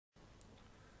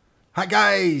Hi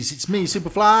guys, it's me,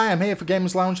 Superfly. I'm here for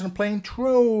Gamers Lounge and I'm playing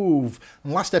Trove.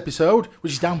 And last episode,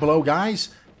 which is down below guys,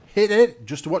 hit it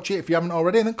just to watch it if you haven't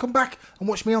already, and then come back and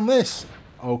watch me on this.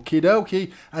 Okie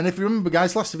dokie. And if you remember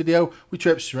guys, last video we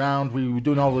traipsed around, we were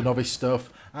doing all the novice stuff,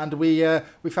 and we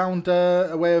found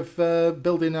a way of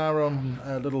building our own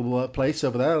little place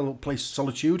over there, a little place of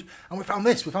solitude, and we found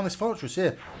this fortress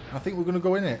here. I think we're going to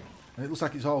go in it. And it looks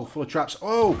like it's all full of traps.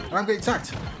 Oh, I'm getting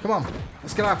attacked. Come on,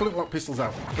 let's get our flintlock pistols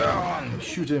out. Go on,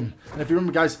 shoot him. And if you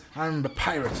remember, guys, I'm a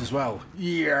pirate as well.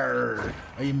 Yeah,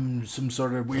 I'm some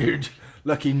sort of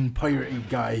weird-looking piratey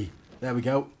guy. There we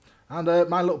go. And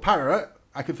my little parrot,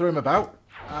 I can throw him about,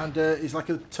 and he's like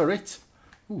a turret.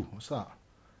 Ooh, what's that?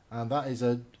 And that is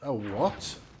a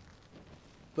what?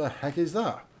 The heck is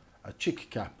that? A chick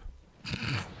cap.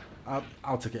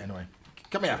 I'll take it anyway.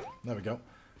 Come here. There we go.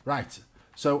 Right.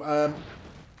 So,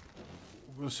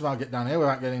 we'll somehow get down here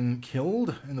without getting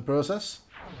killed in the process.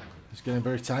 It's getting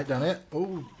very tight down here.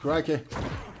 Oh, crikey.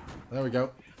 There we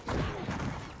go.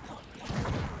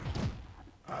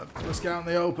 Let's get out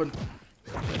in the open.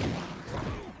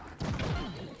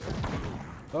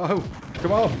 Oh,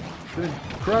 come on. Getting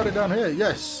crowded down here.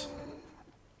 Yes. Is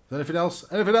there anything else?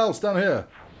 Anything else down here?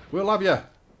 We'll have you.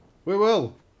 We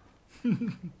will.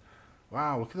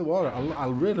 Wow, look at the water. I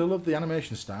really love the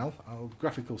animation style,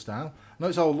 graphical style. I know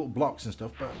it's all little blocks and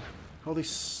stuff, but all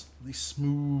these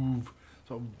smooth,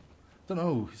 sort of, I don't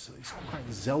know, it's quite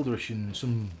Zelda-ish in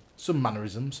some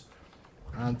mannerisms.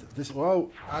 And this, whoa,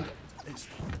 and it's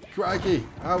crikey,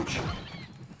 ouch,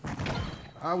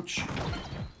 ouch,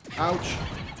 ouch,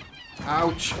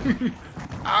 ouch,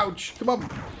 ouch, come on.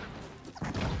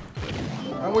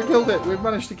 And we killed it, we've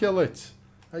managed to kill it.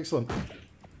 Excellent.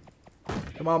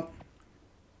 Come on.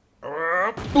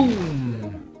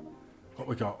 Boom! What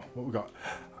we got? What we got?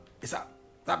 Is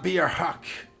that be your hack?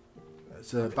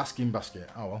 It's a basking basket.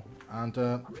 Oh well. And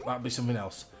that'd be something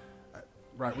else.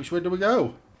 Right, which way do we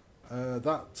go?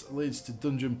 That leads to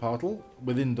dungeon portal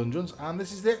within dungeons, and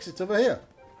this is the exit over here.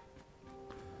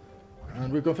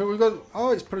 And we've gone through. We've got.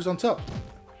 Oh, it's put us on top.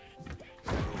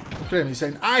 Look at him. He's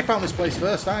saying, "I found this place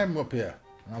first. I'm up here."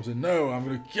 And I was saying, "No, I'm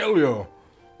going to kill you.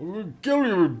 I'm going to kill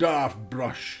you, daft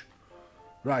brush."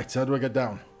 Right, how do I get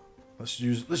down? Let's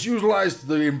utilize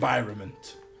the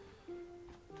environment.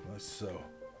 So,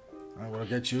 I want to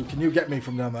get you. Can you get me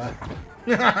from down there?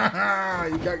 You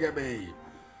can't get me.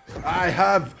 I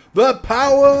have the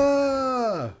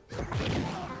power.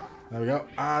 There we go.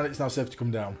 And it's now safe to come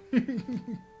down.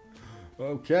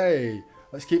 Okay,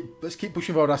 let's keep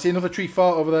pushing forward. I see another tree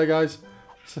fort over there, guys.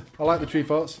 I like the tree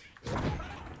forts.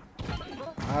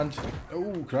 And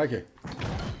oh, crikey.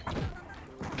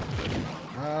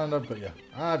 And I've got you.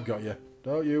 I've got you.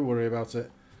 Don't you worry about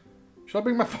it. Should I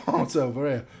bring my fort over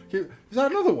here? Is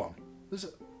that another one?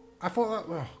 I thought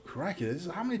that... Oh, crikey.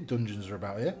 How many dungeons are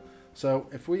about here? So,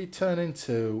 if we turn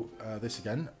into this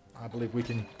again, I believe we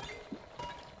can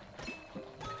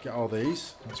get all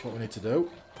these. That's what we need to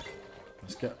do.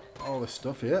 Let's get all this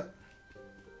stuff here.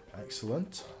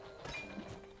 Excellent.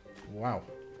 Wow.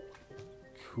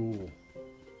 Cool.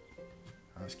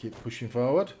 Let's keep pushing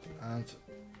forward. And...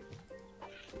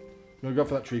 I'm going to go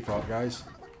for that tree fort, guys.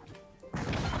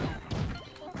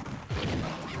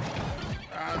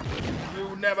 And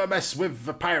you never mess with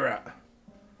the pirate.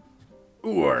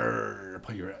 Ooh,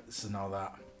 pirates and all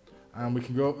that. And we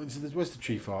can go... Where's the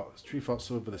tree fort? The tree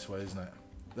fort's over this way, isn't it?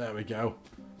 There we go.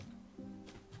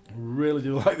 I really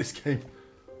do like this game.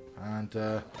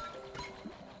 And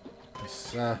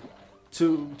it's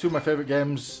two of my favourite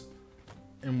games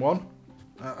in one.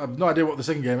 I've no idea what the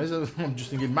second game is. I'm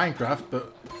just thinking Minecraft,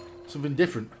 but... something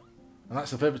different. And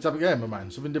that's a favourite type of game of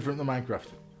mine. Something different than Minecraft.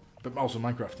 But also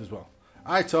Minecraft as well.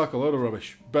 I talk a load of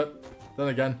rubbish. But then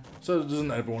again, so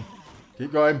doesn't everyone.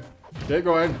 Keep going. Keep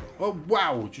going. Oh,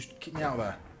 wow. Just kick me out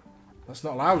there. That's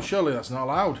not allowed. Surely that's not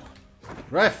allowed.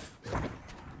 Ref.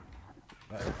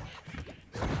 There.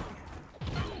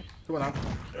 Come on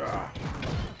now.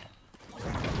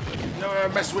 No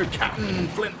mess with Captain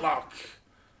Flintlock.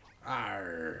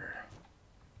 Arr.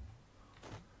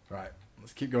 Right.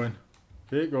 Let's keep going.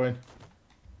 Keep going.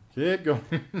 Keep going.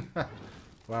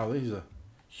 Wow, these are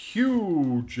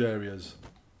huge areas.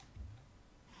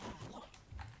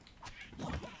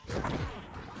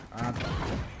 And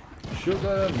shoot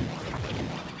them.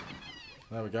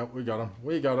 There we go. We got them.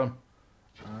 We got them.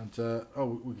 And,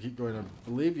 oh, we keep going, I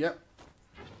believe. Yep.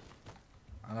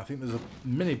 And I think there's a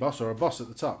mini boss or a boss at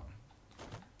the top.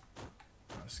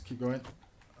 Let's keep going.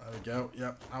 There we go.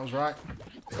 Yep, I was right.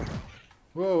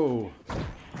 Whoa.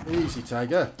 Easy,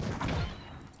 tiger.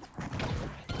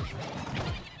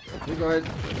 Keep going.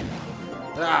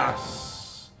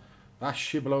 Yes. Bash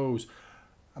she blows.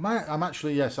 I'm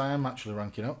actually, yes, I am actually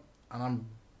ranking up. And I'm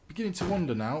beginning to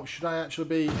wonder now, should I actually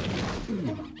be...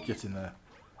 Ooh, get in there.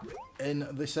 In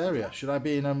this area. Should I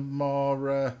be in a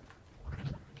more...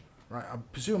 right, I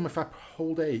presume if I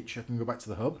hold H, I can go back to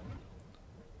the hub.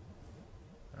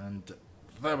 And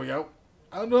there we go.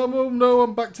 And no,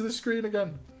 I'm back to the screen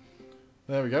again.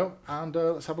 There we go. And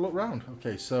let's have a look round.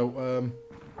 Okay, so...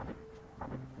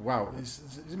 wow, is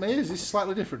this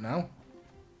slightly different now?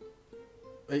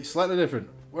 It's slightly different.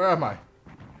 Where am I?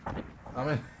 I'm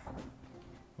in...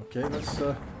 Okay, let's...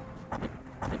 Look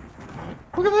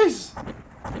at this!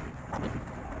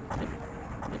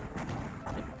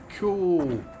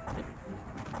 Cool.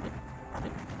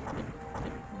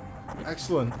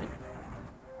 Excellent.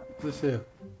 What's this here?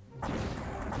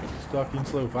 Stalking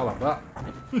Sleuth. I'll have that.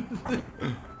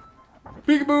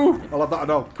 Peekaboo! I'll have that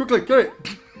and all. Quickly, get it!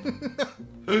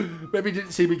 Maybe he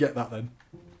didn't see me get that then.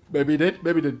 Maybe he did,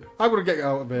 maybe he didn't. I'm going to get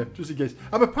out of here, just in case.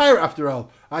 I'm a pirate after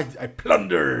all. I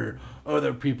plunder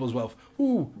other people's wealth.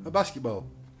 Ooh, a basketball.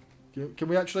 Can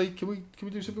we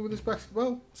do something with this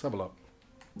basketball? Let's have a look.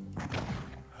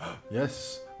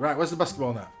 Yes. Right, where's the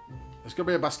basketball net? There's got to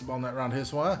be a basketball net around here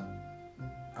somewhere.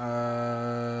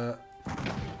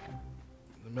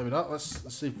 Maybe not.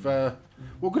 Let's see if... we're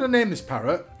going to name this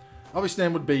parrot. Obvious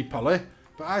name would be Polly.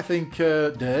 But I think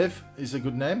Dave is a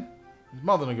good name. It's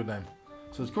more than a good name.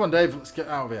 So come on, Dave, let's get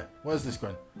out of here. Where's this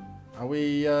going? Are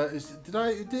we... is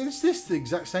this the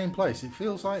exact same place? It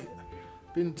feels like...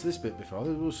 Been to this bit before.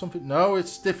 There was something... No,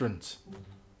 it's different.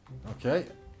 Okay.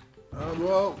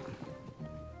 Well...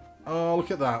 Oh,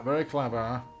 look at that. Very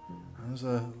clever. There's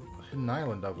a hidden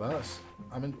island over there.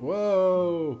 I mean...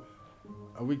 Whoa!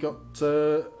 Have we got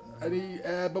any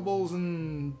air bubbles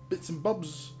and bits and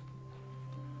bobs?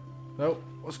 No.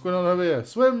 What's going on over here?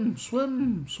 Swim!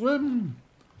 Swim! Swim!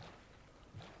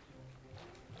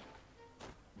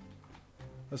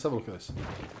 Let's have a look at this.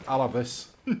 I'll have this.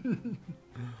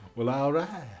 Well, alright.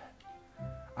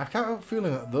 I can't help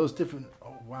feeling that those different...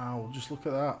 Oh, wow. Just look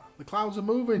at that. The clouds are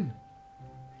moving.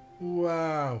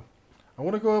 Wow. I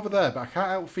want to go over there, but I can't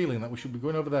help feeling that we should be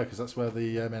going over there because that's where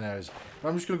the main area is. But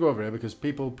I'm just going to go over here because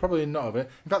people probably not over here.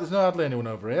 In fact, there's no hardly anyone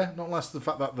over here. Not unless the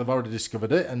fact that they've already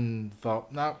discovered it and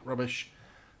thought, nah, rubbish.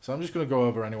 So I'm just going to go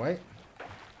over anyway.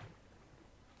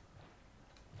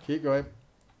 Keep going.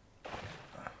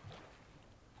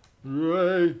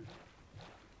 Right,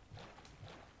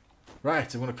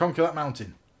 I'm going to conquer that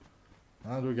mountain.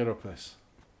 How do we get up this?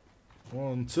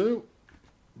 1, 2.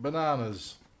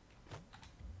 Bananas.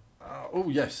 Oh,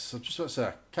 yes. I was just about to say,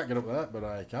 I can't get up there, but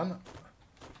I can.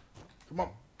 Come on.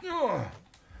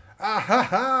 Ah, ha,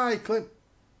 ha, I claim...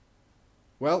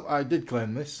 Well, I did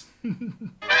claim this.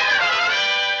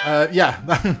 Yeah,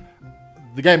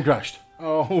 the game crashed.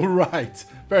 Oh, right.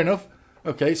 Fair enough.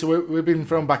 Okay, so we've been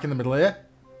thrown back in the middle here.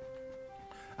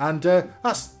 And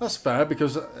that's fair,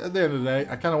 because at the end of the day,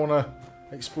 I kind of want to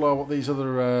explore what these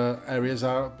other areas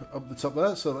are up the top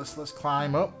there. So let's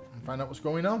climb up and find out what's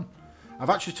going on. I've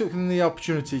actually taken the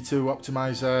opportunity to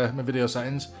optimise my video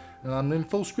settings, and I'm in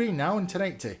full screen now in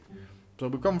 1080. So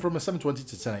we've gone from a 720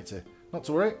 to 1080. Not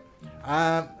to worry.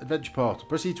 Adventure Portal.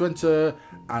 Proceed to enter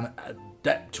an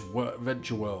Adept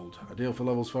Adventure World. Ideal for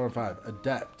levels 4 and 5.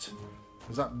 Adept.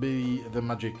 Does that be the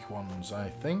magic ones, I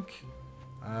think?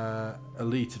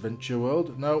 Elite Adventure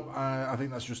World. No, I think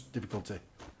that's just difficulty.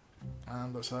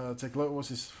 And let's take a look. What's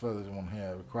this further one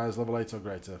here? Requires level 8 or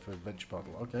greater for Adventure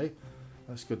Portal. Okay.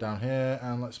 Let's go down here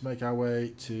and let's make our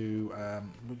way to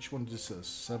which one is this?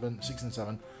 7, 6 and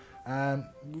 7.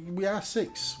 We are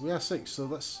 6. We are 6, so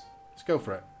let's go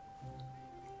for it.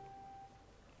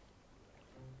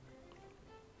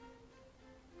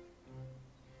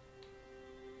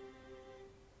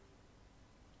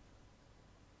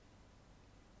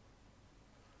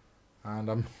 And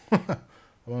I'm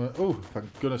oh,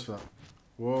 thank goodness for that.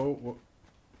 Whoa,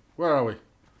 where are we?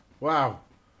 Wow.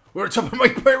 We're at the top of my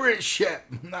pirate ship.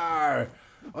 No.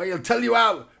 I'll tell you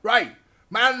how. Right.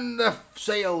 Man the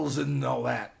sails and all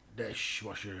that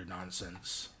dishwasher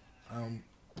nonsense.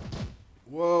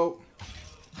 Whoa.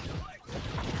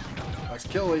 Let's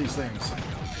kill these things.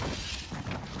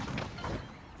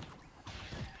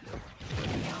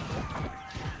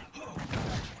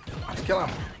 Let's kill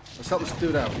them. Let's help this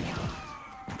dude out.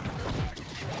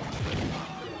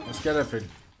 Let's get everything.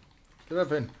 Get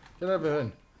everything. Get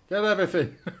everything. Get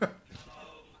everything.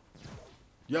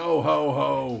 Yo ho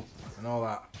ho. And all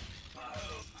that.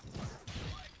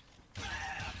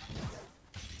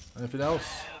 Anything else?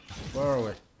 Where are we?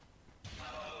 Let's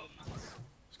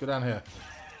go down here.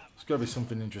 There's got to be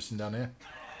something interesting down here.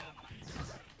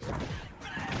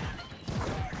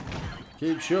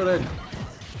 Keep shooting.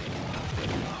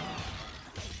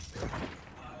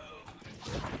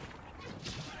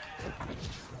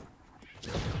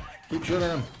 Keep shooting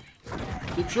them.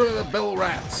 Keep shooting the bill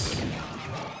rats.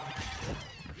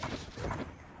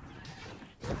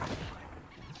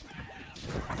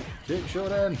 Keep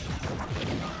shooting.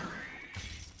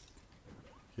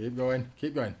 Keep going.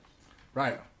 Keep going.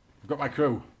 Right. I've got my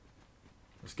crew.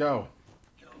 Let's go.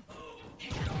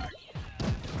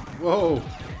 Whoa.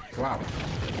 Wow.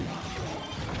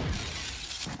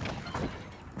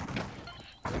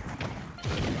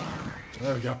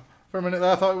 There we go. For a minute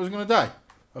there I thought it was going to die.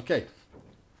 Okay.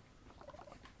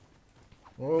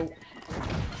 Whoa.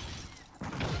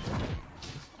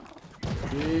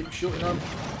 Keep shooting them.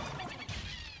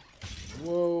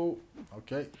 Whoa.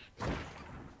 Okay.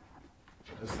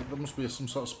 There must be some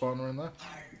sort of spawner in there.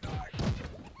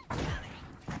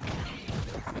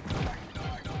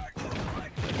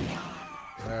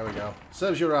 There we go.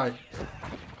 Serves you right.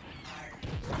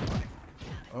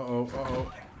 Uh-oh,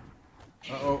 uh-oh.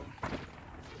 Uh-oh.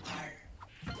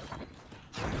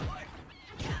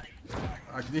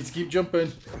 I need to keep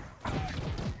jumping.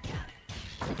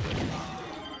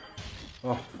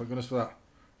 Oh, for goodness for that.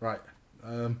 Right.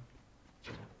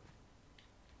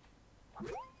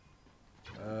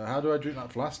 How do I drink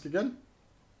that flask again?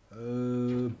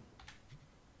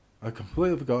 I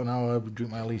completely forgot how I would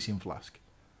drink my Elysium flask.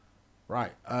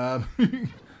 Right.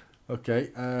 Okay.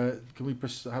 Can we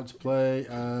press how to play?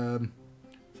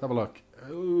 Let's have a look.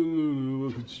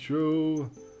 Control.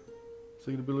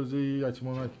 Second ability. Item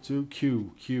 1, item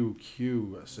 2.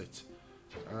 Q. That's it.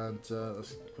 And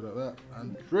let's put it there.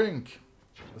 And drink.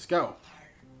 Let's go.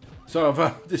 So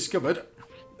I've discovered.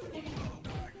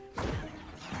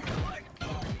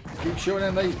 Keep showing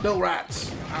them these bill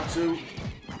rats. How to.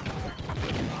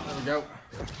 There we go.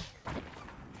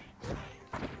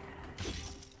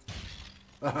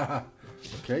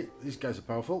 Okay, these guys are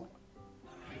powerful.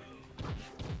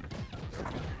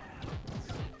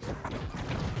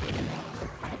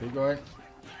 Keep going.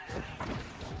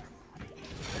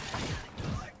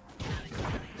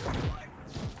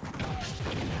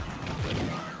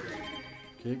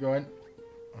 Keep going.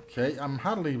 Okay, I'm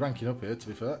hardly ranking up here, to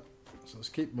be fair. So let's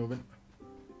keep moving.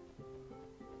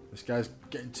 This guy's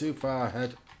getting too far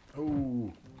ahead.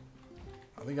 Oh,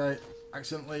 I think I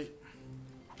accidentally...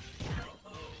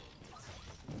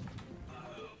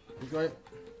 Keep going.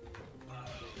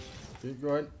 Keep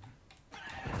going.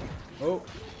 Oh,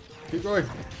 keep going.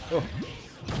 Oh.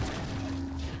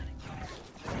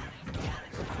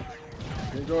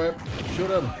 Keep going. Shoot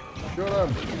him. Shoot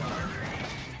him.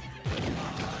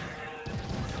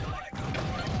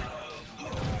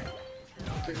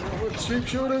 Keep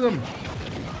shooting them.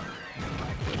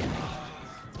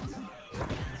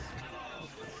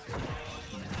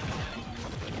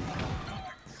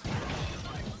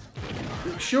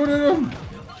 Keep shooting them.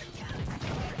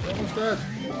 Almost dead.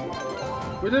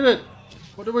 We did it.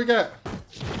 What did we get?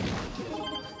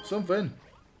 Something.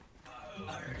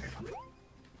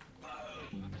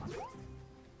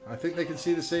 I think they can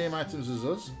see the same items as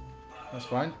us. That's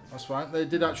fine. That's fine. They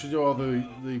did actually do all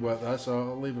the work there,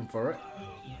 so I'll leave them for it.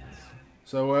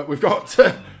 So we've got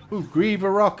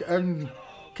Griever Rock and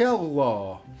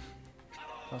Kellaw.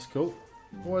 That's cool.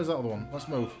 Where's that other one? Let's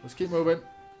move. Let's keep moving.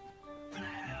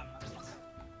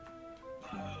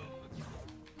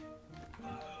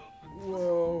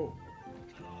 Whoa.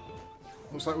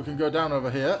 Looks like we can go down over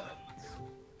here.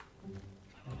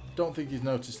 Don't think he's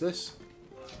noticed this.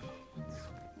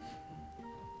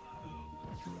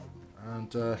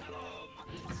 And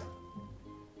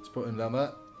let's put him down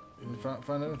there. You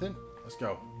find anything? Let's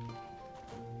go.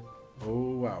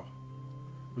 Oh, wow.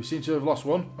 We seem to have lost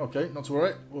one. Okay, not to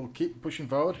worry. We'll keep pushing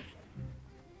forward.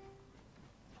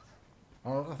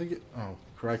 Oh, I think it... Oh,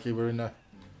 crikey, we're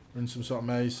in some sort of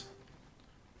maze.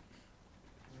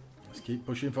 Let's keep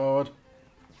pushing forward.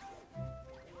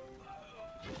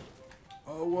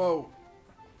 Oh, whoa.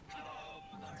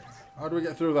 How do we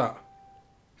get through that?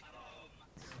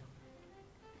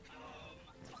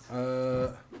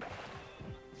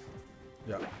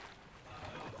 Yeah.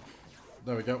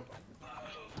 There we go.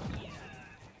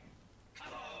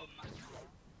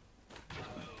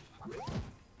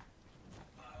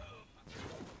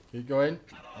 Keep going.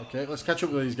 Okay, let's catch up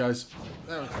with these guys.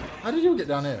 There. How did you get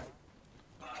down here?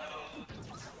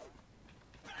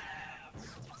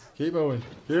 Keep moving.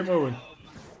 Keep moving.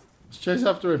 Let's chase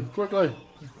after him quickly.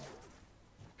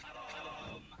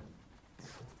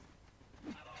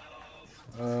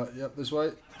 Yep, this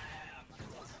way.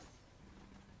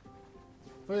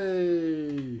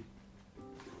 Hey!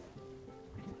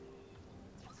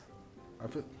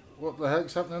 What the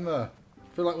heck's happening there?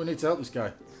 I feel like we need to help this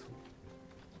guy.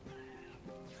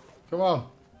 Come on.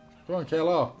 Come on,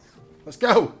 Kellaw. Let's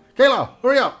go! Kellaw,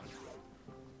 hurry up!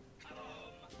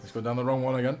 Let's go down the wrong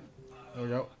one again. There we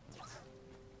go.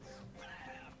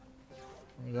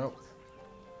 There we go.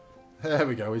 There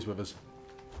we go, he's with us.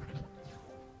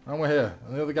 And we're here.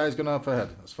 And the other guy's gone off ahead.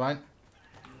 That's fine.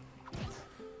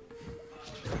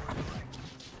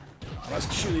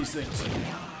 Let's shoot these things.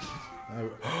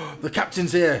 The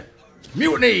captain's here.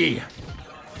 Mutiny!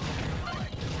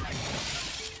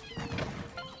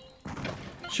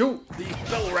 Shoot these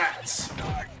bell rats.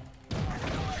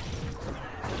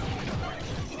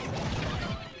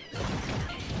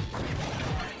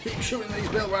 Keep shooting these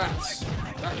bell rats.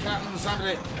 That captain's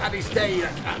had his day,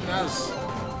 that captain has.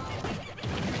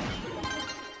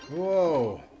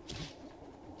 Whoa.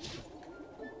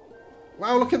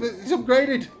 Wow, look at it. He's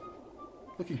upgraded.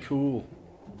 Looking cool.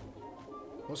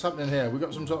 What's happening here? We've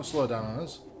got some sort of slowdown on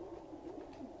us.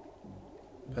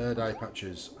 Paired eye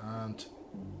patches and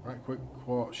right quick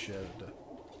quartz shade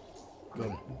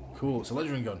gun. Cool, it's a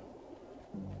legendary gun.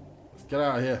 Let's get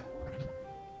out of here.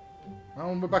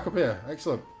 And we're back up here.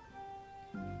 Excellent.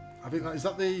 I think is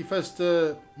that the first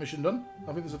mission done?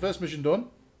 I think it's the first mission done.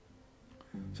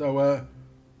 So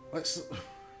let's.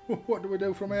 What do we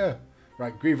do from here?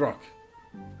 Right, Grieve Rock.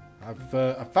 I've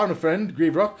found a friend,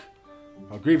 Grieve Rock.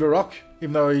 Or Griever Rock,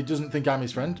 even though he doesn't think I'm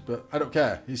his friend, but I don't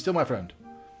care. He's still my friend.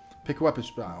 Pick a weapon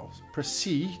style. Press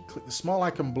C, click the small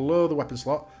icon below the weapon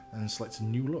slot, and select a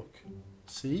new look.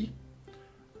 C.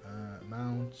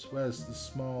 Mount. Where's the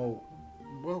small...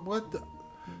 What the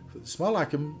small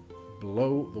icon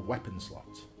below the weapon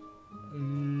slot.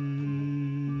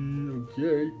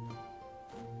 Okay.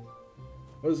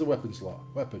 Where's the weapon slot?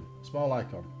 Weapon. Small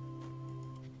icon.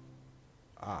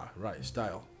 Ah, right.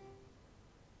 Style.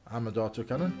 Armored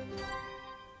autocannon.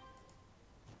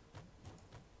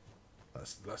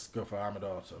 Let's go for armored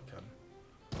autocannon.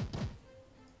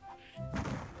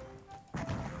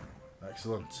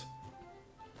 Excellent.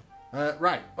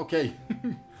 Right, okay.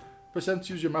 Press M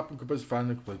to use your map and compose to find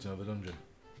and complete another dungeon.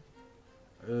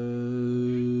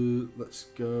 Let's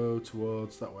go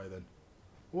towards that way then.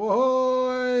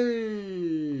 Whoa!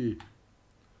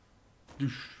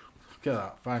 Look at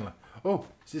that, finally. Oh,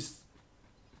 is this...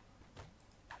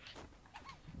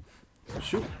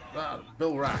 Shoot that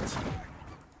Bill Rat.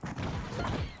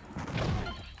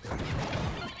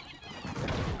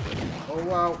 Oh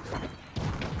wow.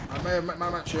 I may have met my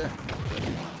match here.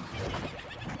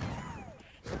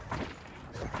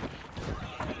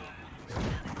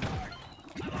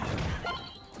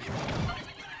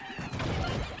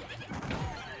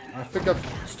 I think I've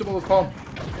stumbled upon.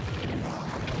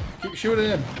 Keep shooting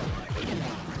him.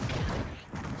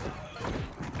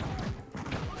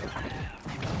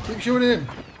 Keep shooting him.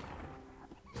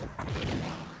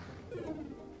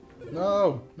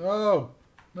 No, no,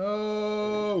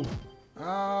 no.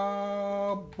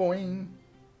 Ah, boing.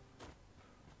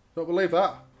 Don't believe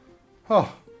that.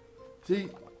 Oh, see.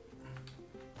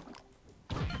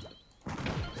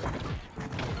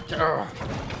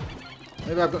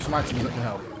 Maybe I've got some items that can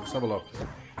help. Let's have a look.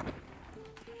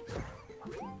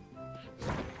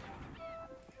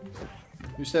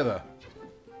 You stay there.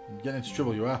 You're getting into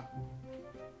trouble, you are.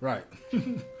 Right.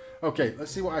 Okay, let's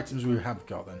see what items we have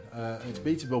got then. It's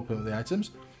B to open the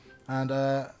items. And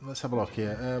let's have a look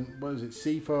here. What is it?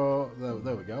 C for...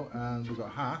 There we go. And we've got a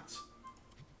hat.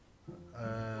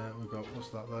 We've got... What's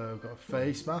that there? We've got a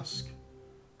face mask.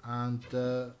 And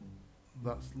that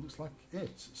looks like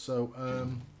it. So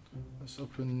let's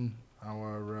open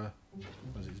our...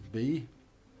 what is it? It's B.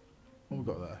 What have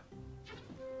we got there?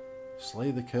 Slay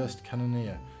the cursed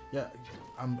cannoneer. Yeah,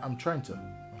 I'm trying to.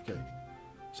 Okay.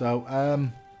 So,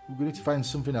 we need to find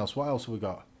something else. What else have we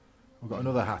got? We've got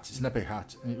another hat. It's an epic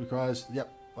hat. And it requires... Yep,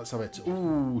 let's have it.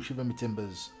 Ooh, shiver me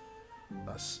timbers.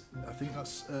 That's... I think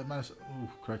that's... minus... Ooh,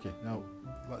 crikey. No,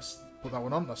 let's put that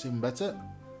one on. That's even better.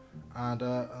 And,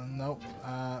 no.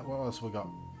 What else have we got?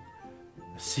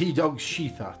 Sea Dog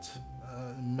Sheath Hat.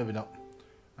 Maybe not.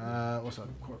 What's that?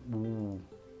 Ooh.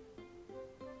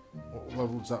 What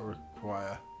level does that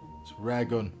require? It's a rare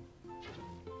gun.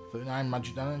 39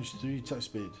 magic damage, 3 attack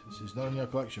speed. This is not in your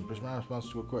collection. Press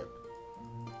mouse to equip.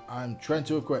 I'm trying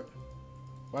to equip.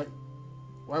 Why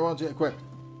won't it equip?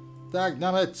 Dag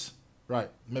damn it! Right,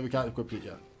 maybe we can't equip it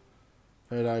yet.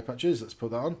 Paired eye patches, let's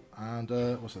put that on. And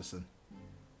what's this then?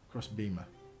 Cross beamer.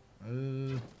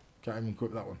 Can't even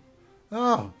equip that one.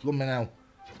 Oh, blooming hell.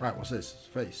 Right, what's this?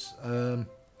 Face.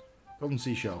 Golden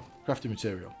seashell. Crafting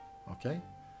material. Okay.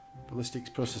 Ballistics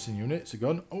processing unit. It's a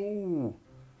gun. Oh!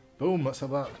 Boom, let's have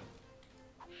that.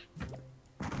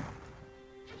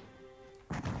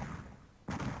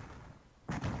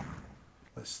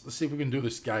 Let's see if we can do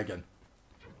this guy again.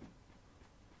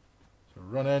 So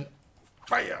run in.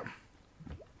 Fire!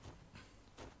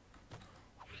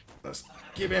 Let's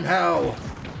give him hell.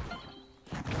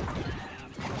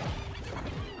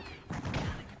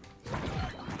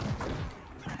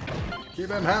 Give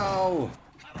him hell.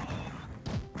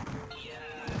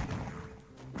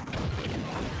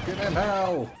 Give him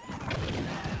hell.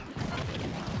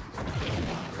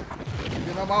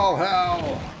 Give them all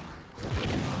hell.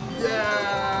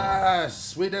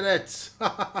 Yes, we did it.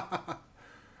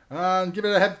 And give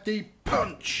it a hefty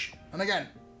punch. And again.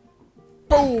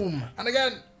 Boom. And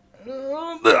again.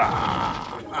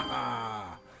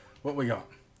 What we got?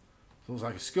 Looks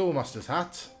like a schoolmaster's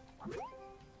hat.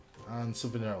 And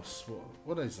something else.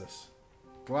 What is this?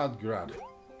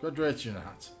 Graduation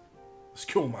hat.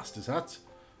 Schoolmaster's hat.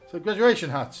 So graduation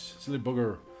hat. Silly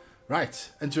bugger.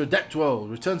 Right. Enter Adept World.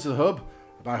 Return to the hub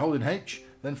by holding H.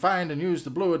 Then find and use the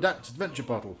blue Adept Adventure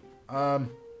Portal. I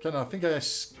think I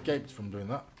escaped from doing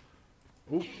that.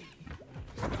 Oop.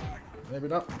 Maybe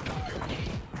not.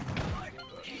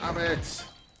 Have it.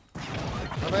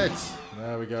 Have it.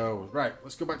 There we go. Right.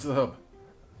 Let's go back to the hub.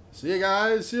 See you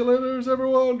guys. See you later,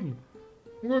 everyone.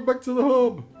 I'm going back to the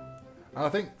hub. And I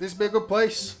think this would be a good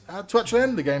place to actually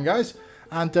end the game, guys.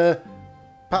 And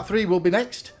part 3 will be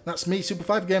next. That's me,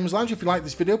 Super5 Gamers Lounge. If you like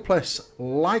this video, press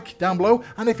like down below.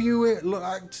 And if you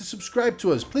like to subscribe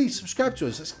to us, please subscribe to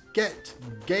us. Let's get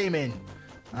gaming.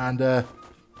 And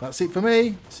that's it for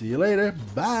me. See you later.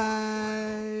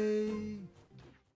 Bye.